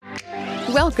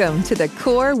Welcome to the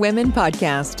Core Women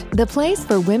Podcast, the place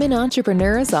for women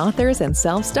entrepreneurs, authors, and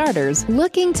self-starters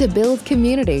looking to build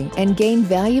community and gain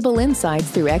valuable insights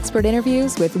through expert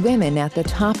interviews with women at the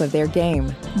top of their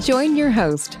game. Join your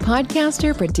host,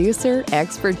 podcaster, producer,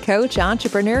 expert coach,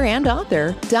 entrepreneur, and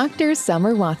author, Dr.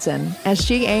 Summer Watson, as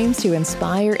she aims to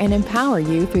inspire and empower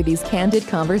you through these candid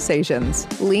conversations.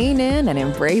 Lean in and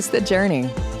embrace the journey.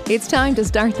 It's time to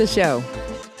start the show.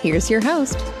 Here's your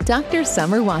host, Dr.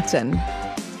 Summer Watson.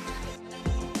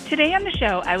 Today on the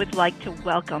show, I would like to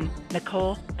welcome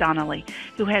Nicole Donnelly,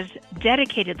 who has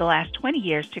dedicated the last 20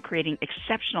 years to creating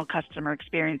exceptional customer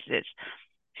experiences.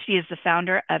 She is the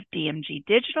founder of DMG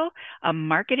Digital, a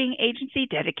marketing agency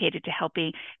dedicated to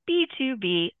helping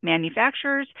B2B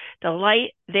manufacturers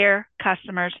delight their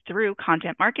customers through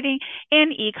content marketing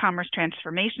and e-commerce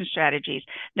transformation strategies.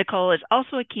 Nicole is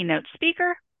also a keynote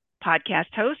speaker,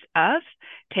 podcast host of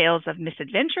Tales of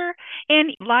Misadventure,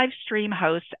 and live stream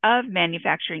host of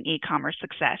Manufacturing E-commerce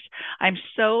Success. I'm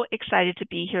so excited to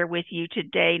be here with you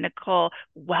today, Nicole.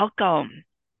 Welcome.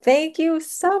 Thank you,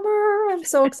 Summer. I'm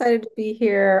so excited to be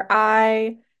here.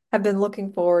 I have been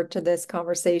looking forward to this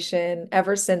conversation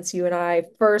ever since you and I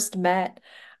first met.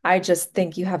 I just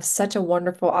think you have such a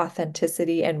wonderful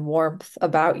authenticity and warmth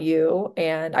about you,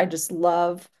 and I just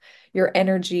love your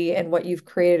energy and what you've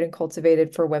created and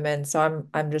cultivated for women. So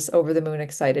I'm just over the moon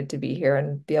excited to be here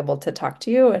and be able to talk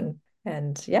to you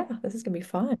and yeah, this is gonna be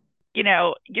fun. You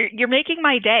know, you're making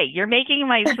my day. You're making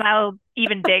my smile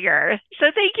even bigger. So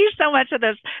thank you so much for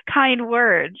those kind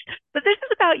words. But this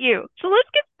is about you. So let's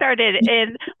get started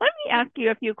and let me ask you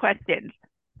a few questions.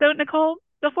 So Nicole,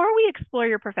 before we explore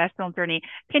your professional journey,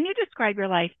 can you describe your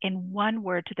life in one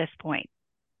word to this point?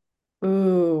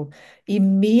 Ooh,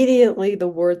 immediately the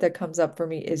word that comes up for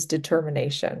me is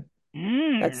determination.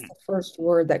 That's the first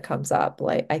word that comes up.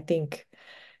 Like, I think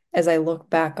as I look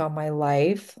back on my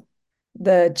life,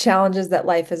 the challenges that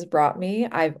life has brought me,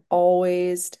 I've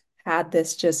always had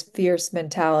this just fierce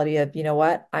mentality of, you know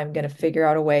what, I'm going to figure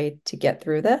out a way to get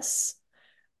through this.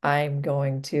 I'm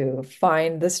going to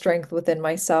find the strength within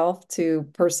myself to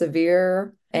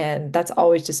persevere. And that's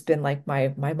always just been like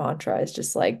my mantra is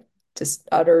just like just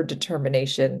utter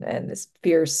determination and this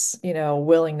fierce,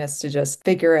 willingness to just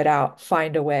figure it out,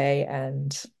 find a way.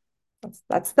 And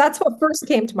that's what first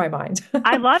came to my mind.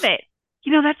 I love it.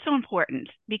 You know, that's so important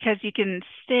because you can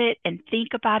sit and think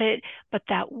about it, but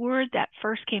that word that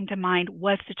first came to mind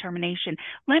was determination.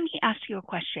 Let me ask you a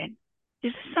question.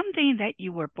 Is this something that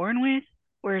you were born with,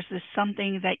 or is this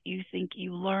something that you think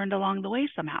you learned along the way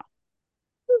somehow?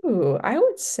 Ooh, I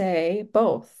would say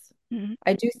both. Mm-hmm.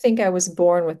 I do think I was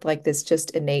born with like this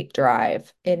just innate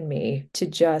drive in me to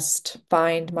just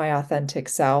find my authentic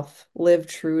self, live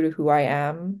true to who I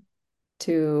am,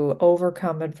 to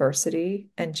overcome adversity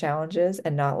and challenges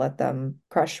and not let them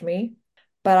crush me.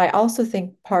 But I also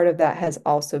think part of that has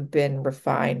also been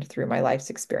refined through my life's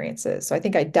experiences. So I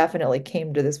think I definitely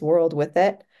came to this world with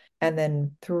it. And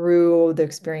then through the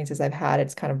experiences I've had,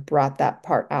 it's kind of brought that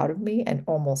part out of me and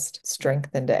almost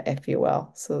strengthened it, if you will.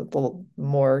 So the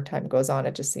more time goes on,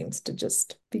 it just seems to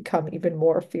just become even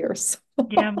more fierce.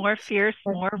 Yeah, more fierce,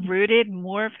 more rooted,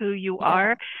 more of who you Yeah.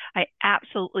 are. I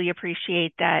absolutely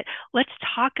appreciate that. Let's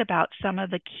talk about some of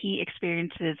the key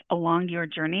experiences along your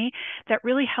journey that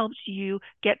really helps you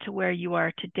get to where you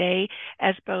are today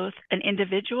as both an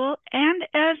individual and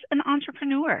as an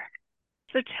entrepreneur.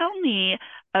 So tell me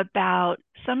about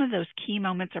some of those key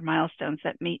moments or milestones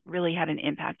that really had an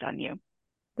impact on you.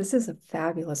 This is a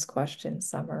fabulous question,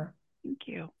 Summer. Thank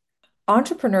you.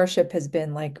 Entrepreneurship has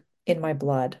been like in my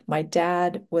blood. My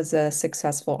dad was a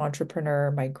successful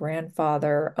entrepreneur. My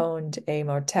grandfather owned a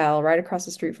motel right across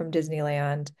the street from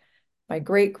Disneyland. My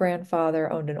great grandfather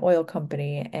owned an oil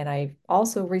company. And I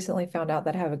also recently found out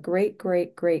that I have a great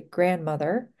great great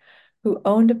grandmother who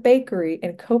owned a bakery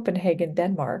in Copenhagen,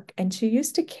 Denmark. And she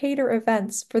used to cater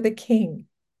events for the king.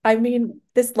 I mean,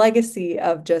 this legacy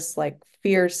of just like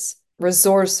fierce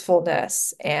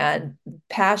resourcefulness and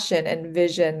passion and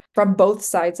vision from both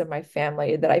sides of my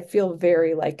family that I feel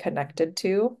very like connected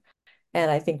to. And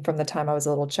I think from the time I was a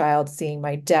little child, seeing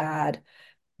my dad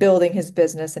building his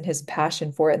business and his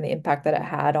passion for it and the impact that it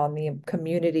had on the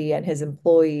community and his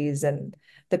employees and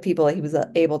the people that he was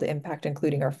able to impact,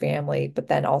 including our family. But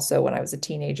then also when I was a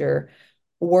teenager,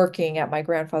 working at my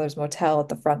grandfather's motel at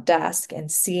the front desk and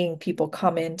seeing people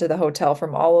come into the hotel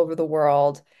from all over the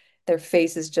world, their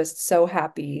faces just so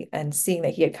happy, and seeing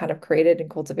that he had kind of created and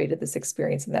cultivated this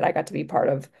experience and that I got to be part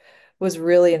of was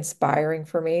really inspiring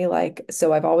for me. Like,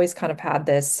 so I've always kind of had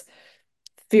this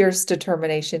fierce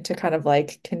determination to kind of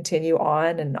like continue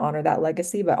on and honor that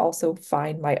legacy, but also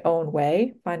find my own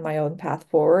way, find my own path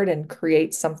forward and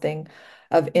create something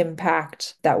of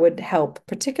impact that would help,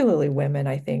 particularly women.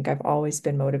 I think I've always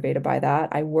been motivated by that.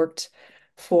 I worked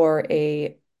for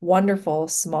a wonderful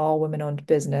small women-owned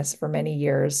business for many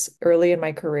years early in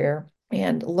my career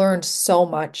and learned so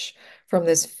much from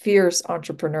this fierce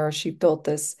entrepreneur. She built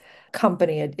this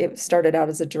company. It started out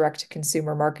as a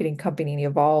direct-to-consumer marketing company and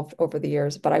evolved over the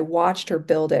years, but I watched her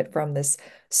build it from this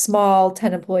small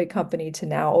 10-employee company to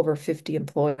now over 50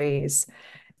 employees.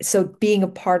 So being a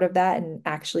part of that and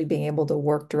actually being able to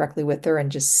work directly with her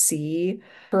and just see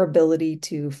her ability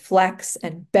to flex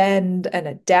and bend and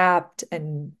adapt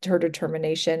and her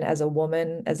determination as a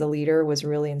woman, as a leader was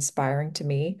really inspiring to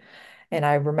me. And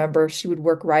I remember she would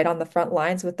work right on the front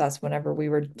lines with us whenever we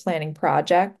were planning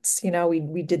projects.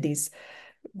 We did these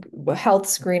health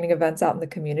screening events out in the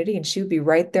community, and she would be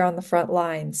right there on the front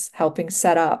lines, helping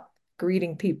set up,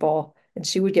 greeting people, and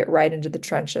she would get right into the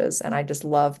trenches. And I just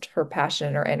loved her passion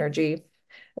and her energy. It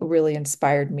really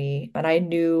inspired me. And I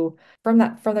knew from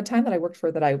the time that I worked for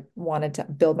her that I wanted to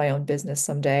build my own business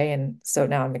someday. And so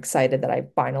now I'm excited that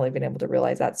I've finally been able to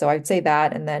realize that. So I'd say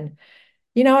that. And then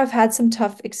I've had some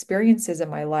tough experiences in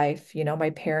my life.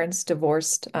 My parents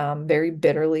divorced very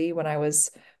bitterly when I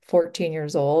was 14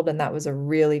 years old, and that was a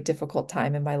really difficult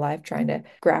time in my life trying to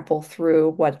grapple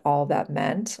through what all that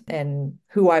meant and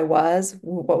who I was,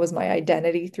 what was my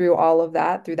identity through all of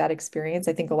that, through that experience.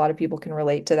 I think a lot of people can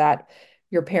relate to that.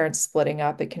 Your parents splitting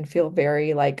up, it can feel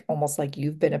very like almost like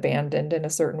you've been abandoned in a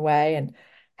certain way, and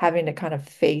having to kind of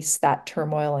face that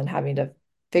turmoil and having to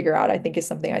figure out, I think is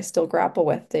something I still grapple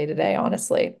with day to day,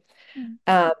 honestly.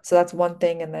 Mm. So that's one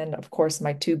thing. And then, of course,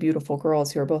 my two beautiful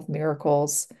girls who are both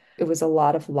miracles. It was a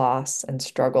lot of loss and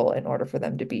struggle in order for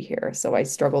them to be here. So I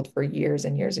struggled for years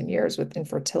and years and years with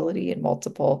infertility and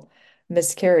multiple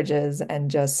miscarriages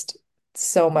and just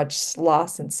so much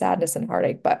loss and sadness and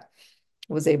heartache. But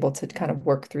was able to kind of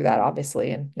work through that,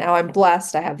 obviously. And now I'm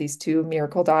blessed. I have these two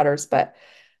miracle daughters, but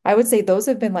I would say those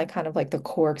have been like kind of like the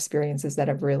core experiences that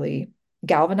have really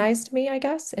galvanized me, I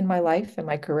guess, in my life and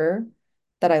my career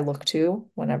that I look to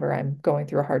whenever I'm going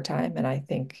through a hard time. And I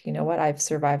think, you know what, I've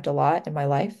survived a lot in my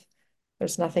life.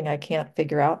 There's nothing I can't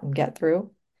figure out and get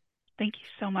through. Thank you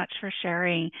so much for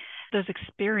sharing those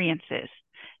experiences.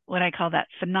 What I call that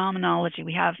phenomenology.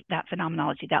 We have that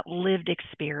phenomenology, that lived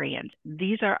experience.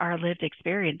 These are our lived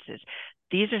experiences.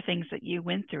 These are things that you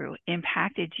went through,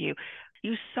 impacted you.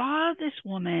 You saw this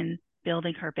woman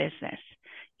building her business.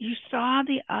 You saw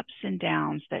the ups and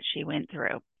downs that she went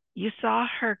through. You saw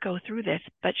her go through this,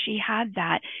 but she had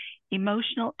that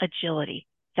emotional agility,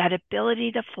 that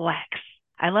ability to flex.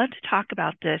 I love to talk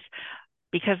about this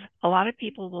because a lot of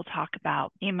people will talk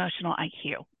about emotional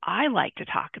IQ. I like to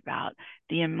talk about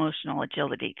the emotional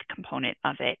agility component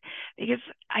of it because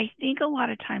I think a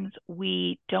lot of times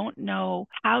we don't know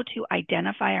how to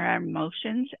identify our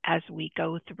emotions as we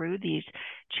go through these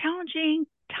challenging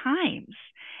times.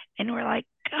 And we're like,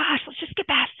 gosh, let's just get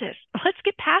past this. Let's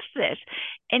get past this.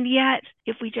 And yet,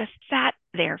 if we just sat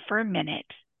there for a minute,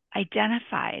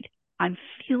 identified, I'm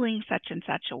feeling such and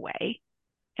such a way,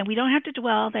 and we don't have to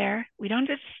dwell there. We don't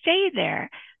just stay there,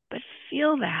 but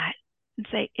feel that and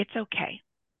say, it's okay.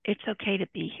 It's okay to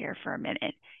be here for a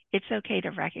minute. It's okay to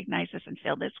recognize this and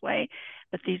feel this way,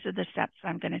 but these are the steps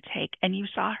I'm going to take. And you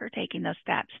saw her taking those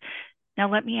steps.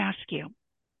 Now, let me ask you,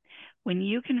 when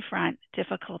you confront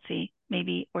difficulty,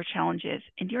 maybe, or challenges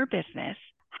in your business,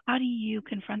 how do you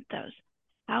confront those?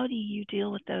 How do you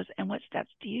deal with those? And what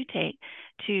steps do you take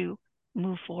to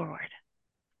move forward?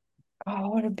 Oh,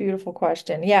 what a beautiful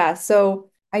question. Yeah.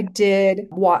 So I did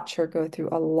watch her go through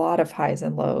a lot of highs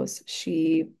and lows.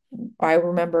 I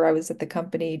remember I was at the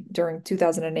company during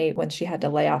 2008 when she had to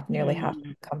lay off nearly half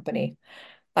Mm, the company.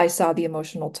 I saw the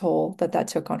emotional toll that that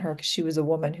took on her because she was a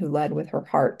woman who led with her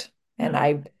heart. And no.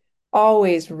 I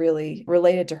always really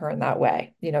related to her in that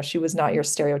way. She was not your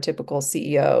stereotypical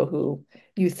CEO who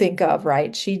you think of,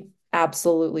 right? She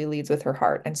absolutely leads with her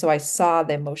heart. And so I saw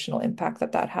the emotional impact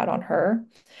that that had on her.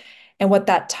 And what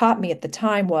that taught me at the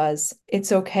time was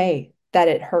it's okay that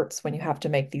it hurts when you have to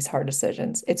make these hard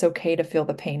decisions. It's okay to feel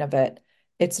the pain of it.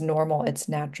 It's normal, it's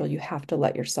natural. You have to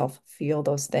let yourself feel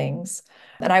those things.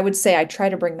 And I would say I try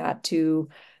to bring that to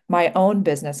my own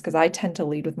business because I tend to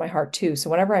lead with my heart too. So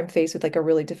whenever I'm faced with like a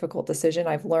really difficult decision,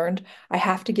 I've learned I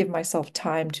have to give myself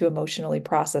time to emotionally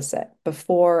process it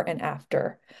before and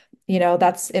after.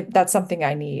 That's something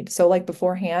I need. So like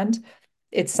beforehand,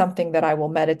 it's something that I will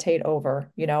meditate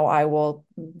over. I will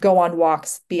go on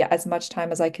walks, be as much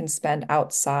time as I can spend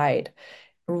outside,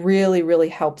 really, really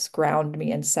helps ground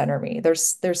me and center me.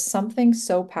 There's something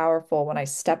so powerful when I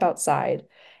step outside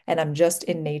and I'm just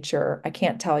in nature. I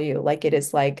can't tell you, like it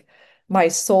is like my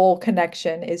soul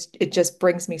connection is it just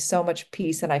brings me so much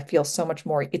peace and I feel so much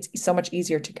more, it's so much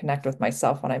easier to connect with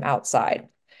myself when I'm outside.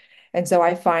 And so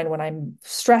I find when I'm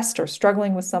stressed or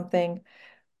struggling with something,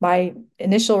 my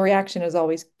initial reaction is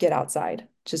always get outside.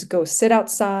 Just go sit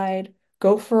outside,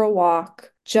 go for a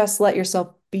walk, just let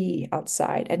yourself be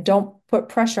outside and don't put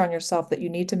pressure on yourself that you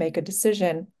need to make a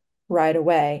decision right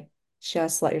away.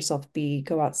 Just let yourself be,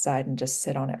 go outside and just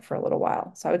sit on it for a little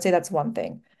while. So I would say that's one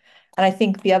thing. And I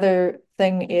think the other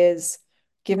thing is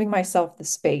giving myself the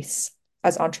space.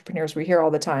 As entrepreneurs, we hear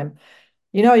all the time,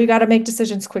 you got to make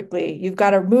decisions quickly. You've got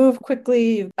to move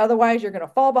quickly. Otherwise, you're going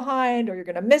to fall behind or you're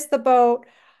going to miss the boat.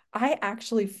 I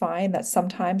actually find that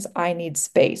sometimes I need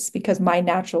space because my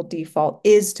natural default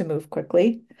is to move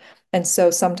quickly. And so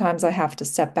sometimes I have to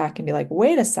step back and be like,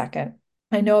 wait a second.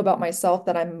 I know about myself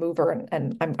that I'm a mover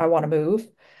and I want to move.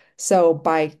 So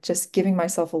by just giving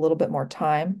myself a little bit more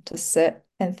time to sit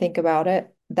and think about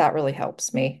it, that really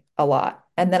helps me a lot.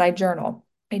 And then I journal.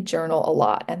 I journal a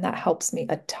lot, and that helps me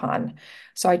a ton.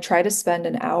 So I try to spend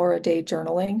an hour a day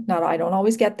journaling. Not, I don't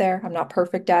always get there. I'm not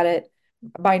perfect at it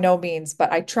by no means,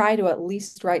 but I try to at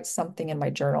least write something in my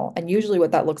journal. And usually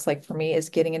what that looks like for me is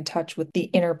getting in touch with the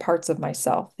inner parts of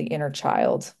myself, the inner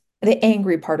child, the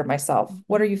angry part of myself.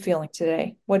 What are you feeling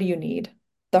today? What do you need?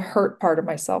 The hurt part of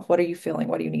myself. What are you feeling?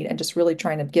 What do you need? And just really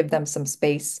trying to give them some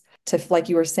space to, like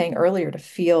you were saying earlier, to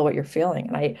feel what you're feeling.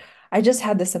 And I just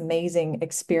had this amazing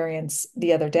experience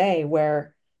the other day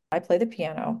where I play the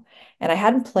piano and I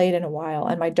hadn't played in a while.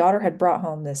 And my daughter had brought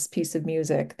home this piece of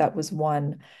music that was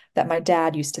one that my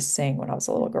dad used to sing when I was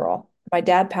a little girl. My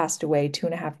dad passed away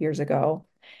 2.5 years ago,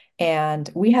 and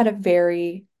we had a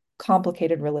very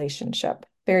complicated relationship,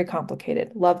 very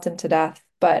complicated. Loved him to death,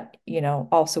 but,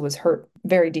 also was hurt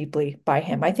very deeply by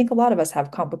him. I think a lot of us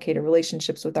have complicated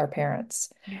relationships with our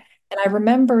parents. Yeah. And I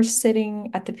remember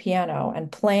sitting at the piano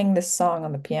and playing this song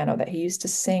on the piano that he used to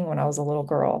sing when I was a little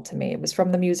girl to me. It was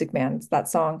from The Music Man. It's that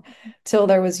song, Till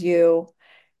There Was You.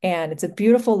 And it's a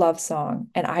beautiful love song.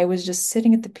 And I was just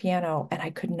sitting at the piano and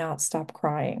I could not stop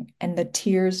crying. And the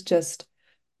tears just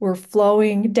were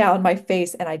flowing down my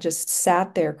face. And I just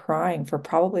sat there crying for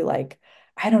probably like,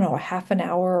 I don't know, a half an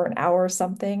hour or an hour or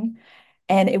something.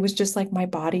 And it was just like my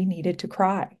body needed to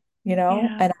cry, you know?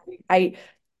 Yeah. And I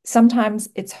sometimes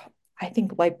it's I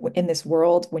think like in this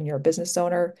world, when you're a business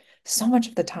owner, so much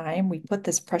of the time we put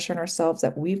this pressure on ourselves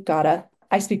that we've got to,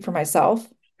 I speak for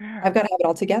myself, Sure. I've got to have it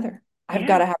all together. I've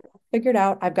got Yeah. to have it figured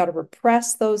out. I've got to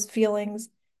repress those feelings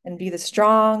and be the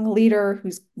strong leader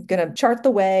who's going to chart the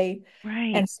way.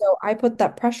 Right. And so I put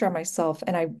that pressure on myself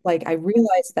and I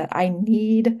realized that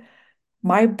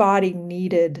my body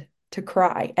needed to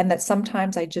cry and that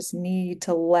sometimes I just need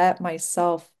to let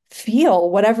myself feel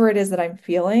whatever it is that I'm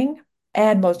feeling.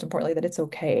 And most importantly, that it's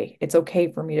okay. It's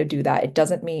okay for me to do that. It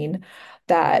doesn't mean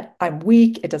that I'm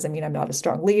weak. It doesn't mean I'm not a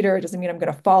strong leader. It doesn't mean I'm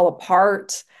going to fall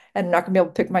apart and I'm not going to be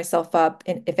able to pick myself up.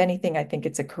 And if anything, I think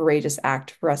it's a courageous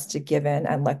act for us to give in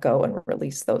and let go and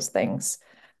release those things.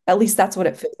 At least that's what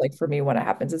it feels like for me when it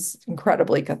happens. It's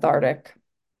incredibly cathartic.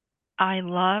 I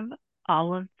love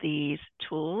all of these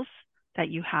tools that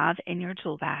you have in your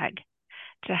tool bag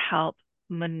to help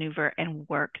maneuver and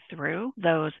work through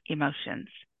those emotions,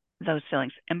 those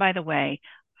feelings. And by the way,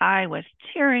 I was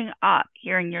tearing up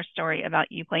hearing your story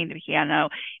about you playing the piano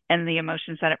and the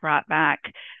emotions that it brought back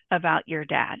about your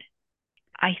dad.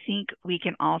 I think we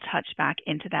can all touch back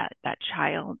into that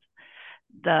child,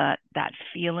 that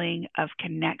feeling of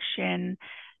connection.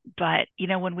 But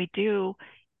when we do,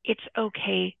 it's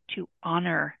okay to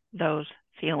honor those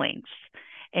feelings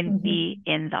and be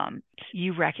Mhm. in them.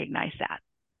 You recognize that.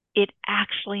 It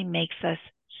actually makes us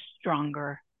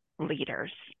stronger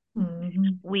leaders.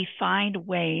 Mhm. We find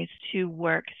ways to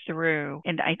work through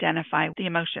and identify the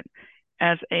emotion.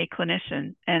 As a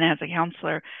clinician and as a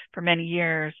counselor for many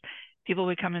years, people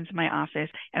would come into my office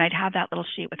and I'd have that little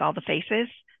sheet with all the faces,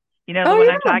 the Oh one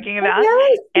I'm yeah. talking Oh, about.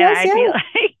 yes, And yes, I'd be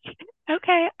like,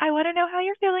 okay, I want to know how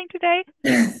you're feeling today.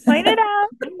 Explain it yes.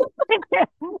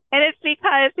 out. And it's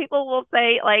because people will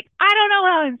say, like, I don't know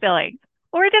how I'm feeling,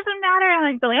 or it doesn't matter how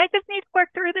I'm feeling. I just need to work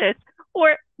through this.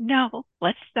 Or no,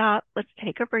 let's stop. Let's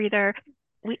take a breather.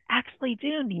 We actually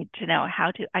do need to know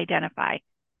how to identify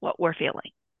what we're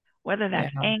feeling, whether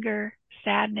that's Yeah. anger,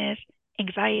 sadness,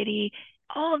 anxiety,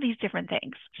 all of these different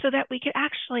things, so that we can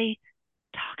actually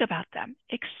talk about them,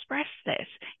 express this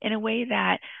in a way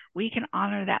that we can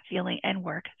honor that feeling and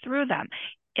work through them.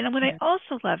 And what I Yeah.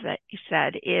 also love that you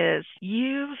said is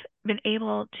you've been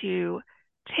able to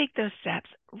take those steps,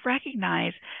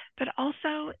 recognize, but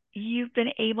also you've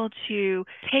been able to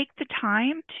take the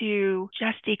time to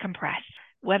just decompress,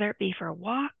 whether it be for a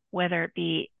walk, whether it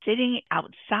be sitting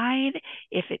outside,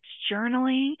 if it's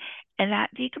journaling. And that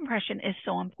decompression is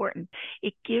so important.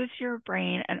 It gives your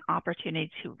brain an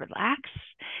opportunity to relax.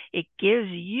 It gives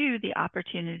you the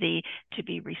opportunity to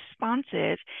be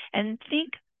responsive and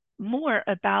think more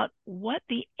about what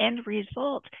the end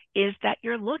result is that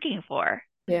you're looking for.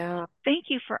 Yeah. Thank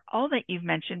you for all that you've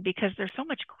mentioned because there's so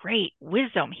much great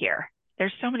wisdom here.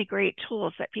 There's so many great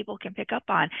tools that people can pick up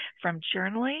on, from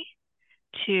journaling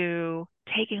to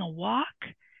taking a walk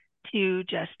to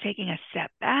just taking a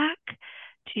step back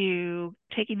to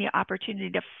taking the opportunity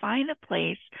to find a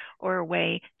place or a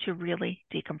way to really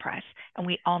decompress. And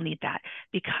we all need that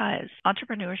because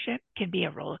entrepreneurship can be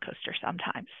a roller coaster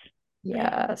sometimes.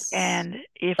 Yes. And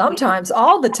if we Sometimes,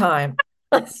 all the time.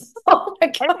 Oh my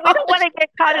and we don't want gosh. to get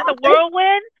caught in the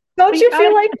whirlwind, Don't we you feel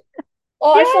gotta like,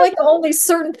 oh, I feel yes, like the only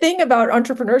certain thing about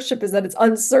entrepreneurship is that it's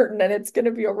uncertain and it's going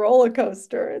to be a roller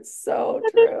coaster. It's so that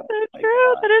is true. so Oh my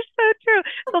true. God. That is so true.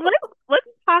 So let's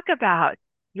talk about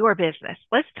your business.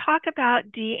 Let's talk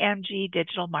about DMG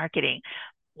digital marketing,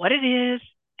 what it is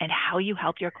and how you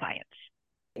help your clients.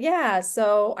 Yeah,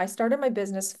 so I started my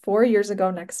business 4 years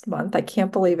ago next month. I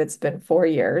can't believe it's been 4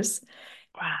 years.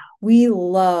 Wow. We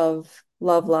love,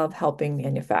 love, love helping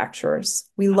manufacturers.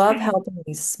 We love Okay. helping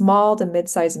these small to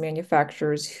mid-sized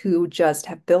manufacturers who just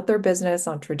have built their business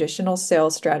on traditional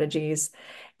sales strategies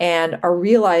and are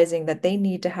realizing that they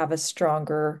need to have a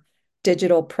stronger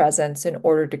digital presence in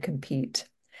order to compete.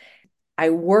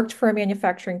 I worked for a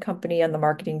manufacturing company on the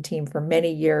marketing team for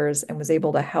many years and was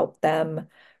able to help them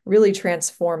really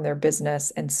transform their business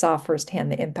and saw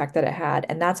firsthand the impact that it had.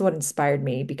 And that's what inspired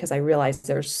me because I realized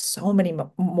there's so many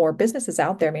more businesses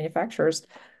out there, manufacturers,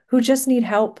 who just need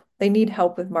help. They need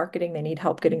help with marketing, they need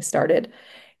help getting started.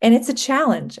 And it's a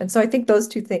challenge. And so I think those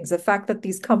two things, the fact that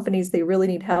these companies, they really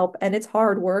need help, and it's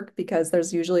hard work because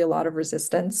there's usually a lot of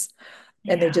resistance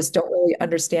and they Yeah. just don't really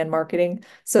understand marketing.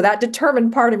 So that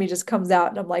determined part of me just comes out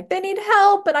and I'm like, they need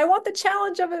help and I want the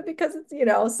challenge of it because it's,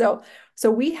 so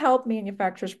we help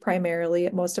manufacturers primarily.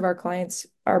 Most of our clients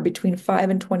are between 5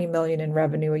 and 20 million in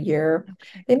revenue a year.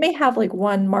 Okay. They may have like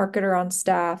one marketer on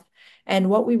staff. And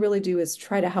what we really do is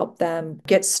try to help them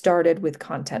get started with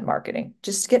content marketing.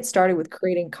 Just get started with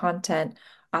creating content,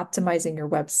 optimizing your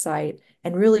website,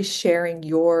 and really sharing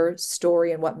your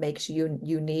story and what makes you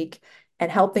unique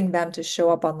and helping them to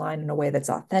show up online in a way that's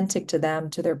authentic to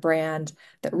them, to their brand,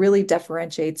 that really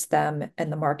differentiates them in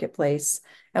the marketplace.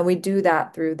 And we do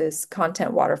that through this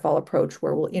content waterfall approach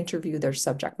where we'll interview their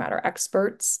subject matter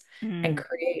experts and Mm.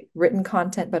 create written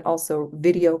content, but also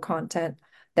video content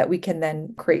that we can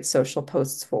then create social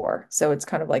posts for. So it's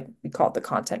kind of like we call it the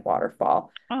content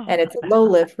waterfall. Oh, I And love it's a that. low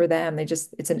lift for them.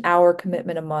 It's an hour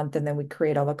commitment a month, and then we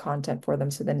create all the content for them.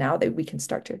 So then now that we can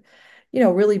start to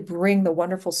really bring the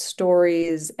wonderful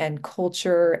stories and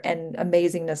culture and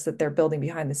amazingness that they're building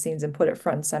behind the scenes and put it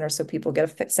front and center so people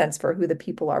get a sense for who the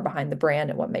people are behind the brand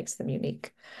and what makes them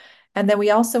unique. And then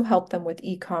we also help them with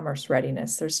e-commerce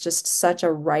readiness. There's just such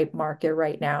a ripe market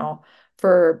right now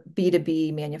for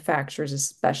B2B manufacturers,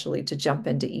 especially to jump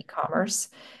into e-commerce.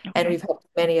 And Okay. we've helped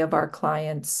many of our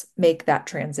clients make that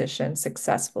transition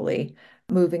successfully,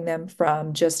 moving them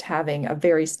from just having a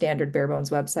very standard bare bones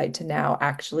website to now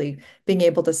actually being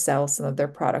able to sell some of their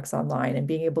products online and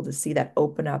being able to see that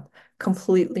open up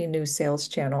completely new sales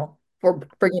channel for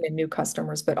bringing in new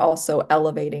customers, but also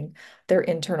elevating their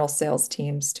internal sales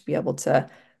teams to be able to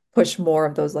push more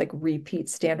of those like repeat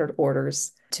standard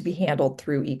orders to be handled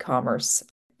through e-commerce.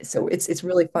 So it's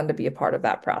really fun to be a part of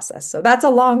that process. So that's a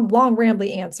long, long,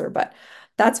 rambly answer, but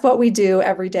that's what we do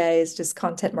every day is just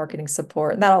content marketing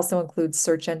support. And that also includes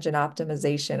search engine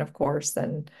optimization, of course,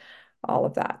 and all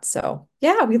of that. So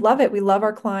yeah, we love it. We love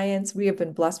our clients. We have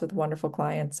been blessed with wonderful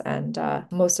clients and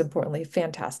most importantly,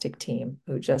 fantastic team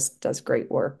who just does great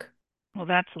work. Well,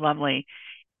 that's lovely.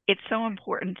 It's so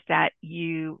important that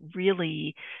you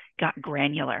really got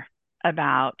granular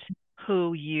about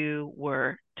who you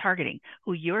were targeting,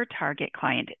 who your target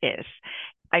client is.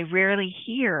 I rarely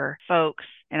hear folks,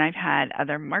 and I've had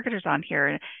other marketers on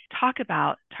here talk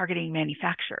about targeting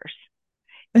manufacturers.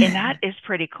 And that is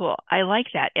pretty cool. I like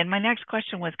that. And my next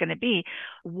question was going to be,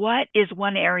 what is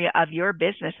one area of your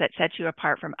business that sets you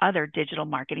apart from other digital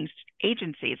marketing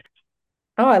agencies?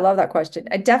 Oh, I love that question.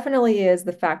 It definitely is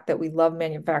the fact that we love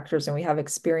manufacturers and we have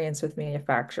experience with Yeah.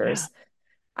 manufacturers.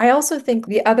 I also think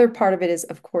the other part of it is,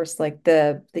 of course, like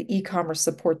the e-commerce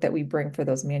support that we bring for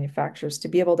those manufacturers to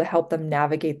be able to help them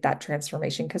navigate that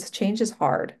transformation because change is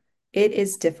hard. It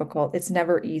is difficult. It's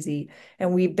never easy.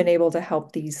 And we've been able to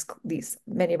help these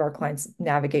many of our clients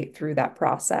navigate through that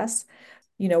process.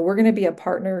 We're going to be a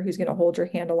partner who's going to hold your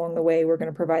hand along the way. We're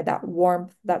going to provide that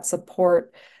warmth, that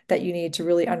support that you need to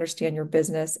really understand your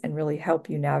business and really help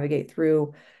you navigate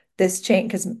through this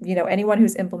change. Because, anyone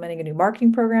who's implementing a new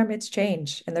marketing program, it's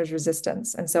change and there's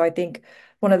resistance. And so I think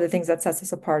one of the things that sets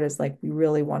us apart is like, we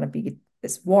really want to be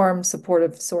this warm,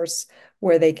 supportive source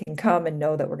where they can come and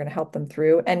know that we're going to help them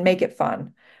through and make it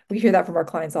fun. We hear that from our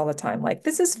clients all the time. Like,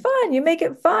 this is fun. You make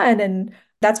it fun. And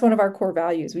that's one of our core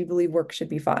values. We believe work should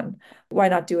be fun. Why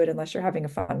not do it unless you're having a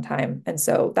fun time? And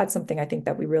so that's something I think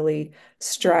that we really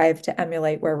strive to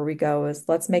emulate wherever we go is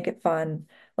let's make it fun.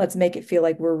 Let's make it feel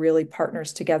like we're really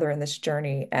partners together in this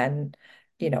journey and,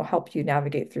 help you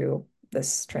navigate through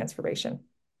this transformation.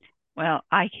 Well,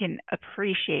 I can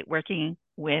appreciate working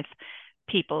with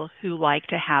people who like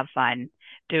to have fun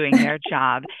doing their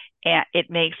job. And it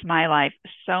makes my life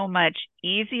so much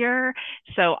easier.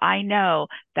 So I know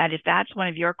that if that's one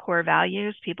of your core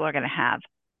values, people are going to have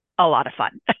a lot of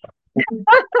fun.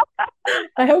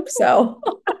 I hope so.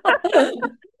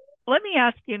 Let me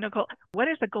ask you, Nicole, what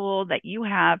is the goal that you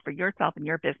have for yourself and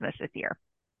your business this year?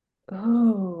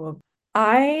 Oh,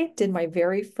 I did my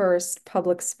very first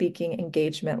public speaking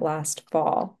engagement last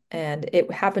fall, and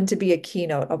it happened to be a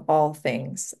keynote of all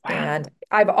things. Wow. And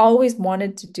I've always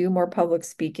wanted to do more public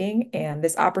speaking, and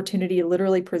this opportunity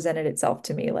literally presented itself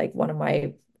to me. Like one of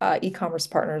my e-commerce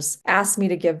partners asked me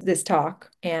to give this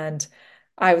talk, and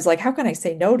I was like, how can I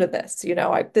say no to this?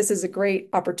 This is a great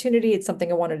opportunity. It's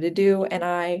something I wanted to do. And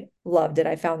I loved it.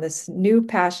 I found this new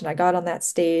passion. I got on that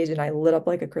stage and I lit up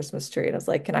like a Christmas tree. And I was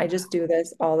like, can I just do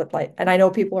this all the like? And I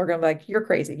know people are going to be like, you're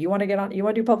crazy. You want to get on, you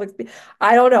want to do public speaking?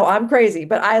 I don't know. I'm crazy,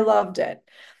 but I loved it.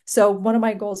 So one of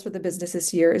my goals for the business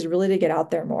this year is really to get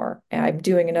out there more. And I'm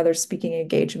doing another speaking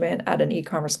engagement at an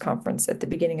e-commerce conference at the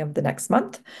beginning of the next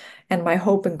month. And my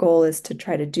hope and goal is to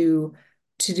try to do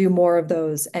more of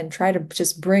those and try to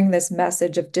just bring this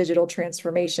message of digital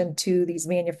transformation to these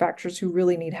manufacturers who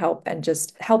really need help and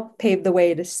just help pave the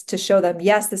way to show them,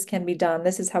 yes, this can be done.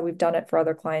 This is how we've done it for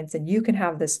other clients and you can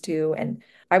have this too. And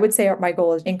I would say my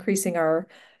goal is increasing our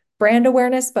brand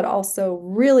awareness, but also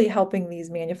really helping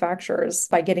these manufacturers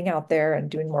by getting out there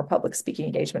and doing more public speaking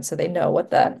engagement so they know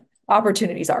what the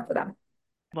opportunities are for them.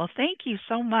 Well, thank you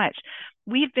so much.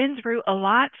 We've been through a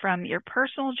lot from your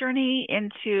personal journey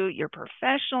into your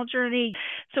professional journey.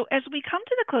 So as we come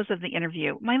to the close of the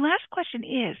interview, my last question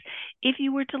is, if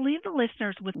you were to leave the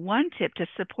listeners with one tip to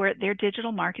support their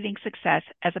digital marketing success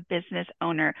as a business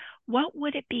owner, what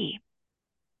would it be?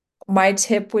 My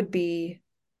tip would be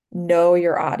know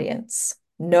your audience,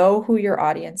 know who your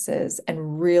audience is,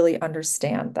 and really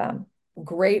understand them.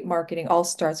 Great marketing all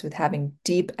starts with having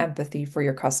deep empathy for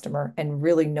your customer and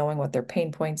really knowing what their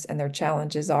pain points and their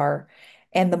challenges are.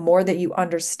 And the more that you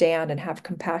understand and have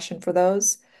compassion for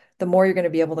those, the more you're going to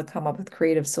be able to come up with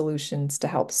creative solutions to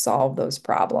help solve those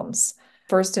problems.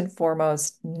 First and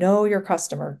foremost, know your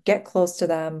customer, get close to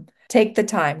them, take the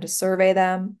time to survey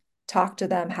them, talk to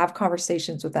them, have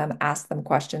conversations with them, ask them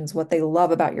questions, what they love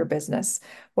about your business.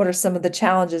 What are some of the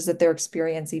challenges that they're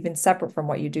experiencing, even separate from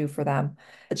what you do for them?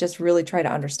 But just really try to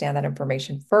understand that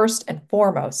information first and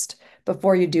foremost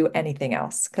before you do anything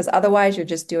else, because otherwise you're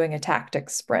just doing a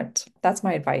tactics sprint. That's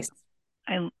my advice.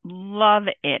 I love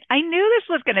it. I knew this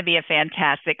was going to be a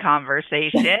fantastic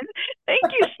conversation.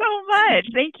 Thank you so much.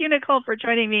 Thank you, Nicole, for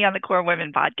joining me on the Core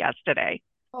Women podcast today.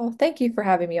 Oh, thank you for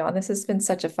having me on. This has been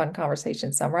such a fun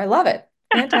conversation, Summer. I love it.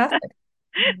 Fantastic.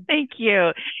 Thank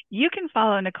you. You can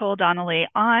follow Nicole Donnelly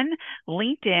on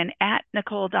LinkedIn at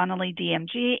Nicole Donnelly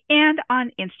DMG and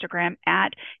on Instagram at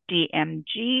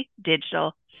DMG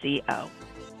Digital CO.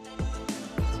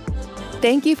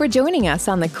 Thank you for joining us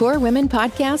on the Core Women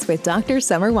podcast with Dr.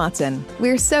 Summer Watson.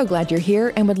 We're so glad you're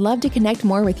here and would love to connect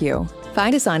more with you.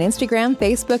 Find us on Instagram,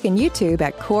 Facebook, and YouTube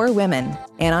at Core Women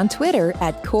and on Twitter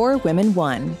at Core Women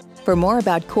 1. For more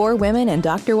about Core Women and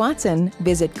Dr. Watson,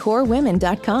 visit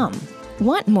corewomen.com.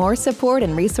 Want more support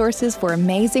and resources for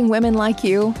amazing women like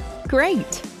you?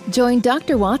 Great! Join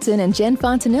Dr. Watson and Jen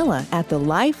Fontanilla at the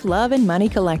Life, Love, and Money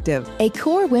Collective, a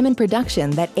Core Women production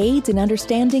that aids in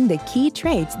understanding the key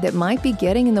traits that might be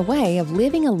getting in the way of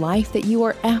living a life that you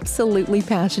are absolutely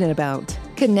passionate about.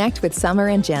 Connect with Summer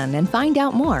and Jen and find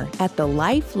out more at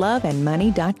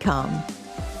thelifeloveandmoney.com.